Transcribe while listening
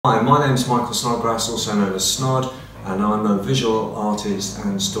Hi, my name is Michael Snodgrass, also known as Snod, and I'm a visual artist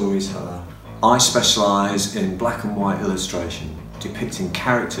and storyteller. I specialise in black and white illustration, depicting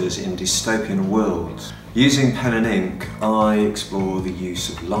characters in dystopian worlds. Using pen and ink, I explore the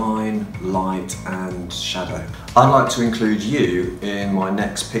use of line, light and shadow. I'd like to include you in my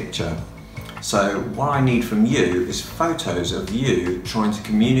next picture. So what I need from you is photos of you trying to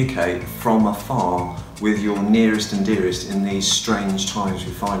communicate from afar with your nearest and dearest in these strange times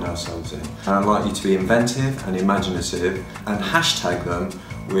we find ourselves in. And I'd like you to be inventive and imaginative and hashtag them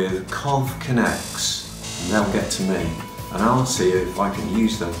with Cov Connects, and they'll get to me and I'll see if I can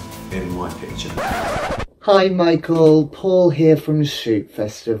use them in my picture. Hi Michael, Paul here from Shoot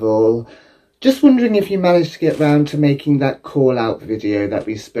Festival. Just wondering if you managed to get round to making that call out video that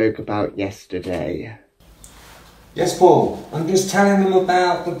we spoke about yesterday. Yes, Paul. I'm just telling them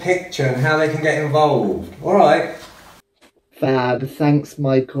about the picture and how they can get involved. Alright. Fab, thanks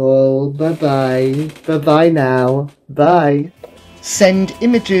Michael. Bye-bye. Bye-bye now. Bye. Send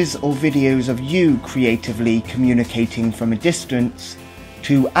images or videos of you creatively communicating from a distance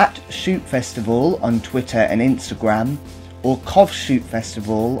to @ShootFestival on Twitter and Instagram, or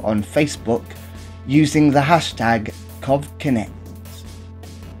CovShootFestival on Facebook using the hashtag CovConnect.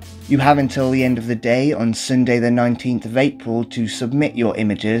 You have until the end of the day on Sunday the 19th of April to submit your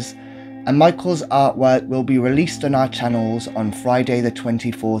images, and Michael's artwork will be released on our channels on Friday the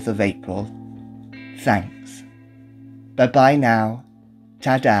 24th of April. Thanks. Bye bye now.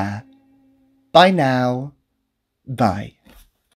 Ta-da. Bye now. Bye.